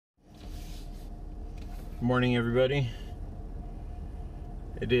Good morning, everybody.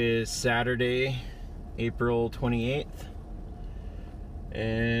 It is Saturday, April 28th,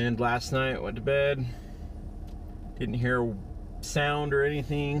 and last night went to bed, didn't hear a sound or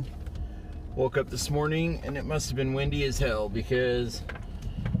anything. Woke up this morning and it must have been windy as hell because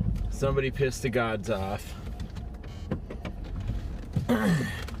somebody pissed the gods off.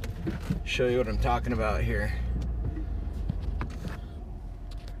 Show you what I'm talking about here.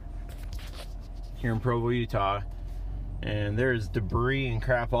 Here in Provo, Utah, and there's debris and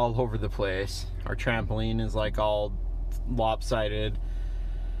crap all over the place. Our trampoline is like all lopsided,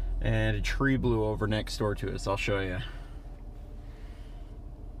 and a tree blew over next door to us. I'll show you.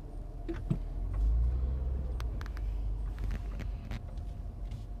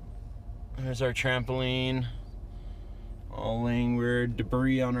 There's our trampoline, all laying weird,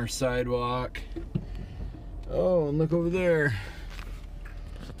 debris on our sidewalk. Oh, and look over there.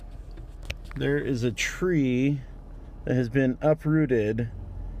 There is a tree that has been uprooted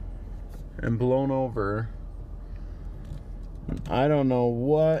and blown over. I don't know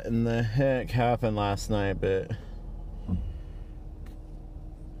what in the heck happened last night, but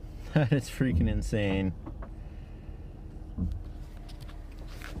that is freaking insane.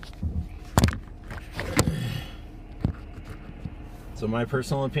 So my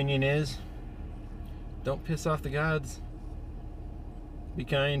personal opinion is, don't piss off the gods. Be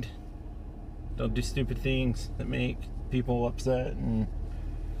kind. Don't do stupid things that make people upset, and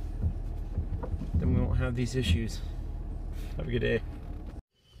then we won't have these issues. Have a good day.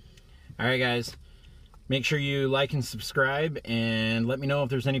 Alright guys, make sure you like and subscribe, and let me know if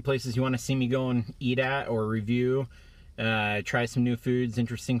there's any places you want to see me go and eat at or review. Try some new foods,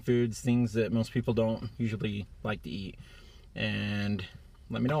 interesting foods, things that most people don't usually like to eat. And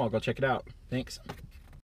let me know, I'll go check it out. Thanks.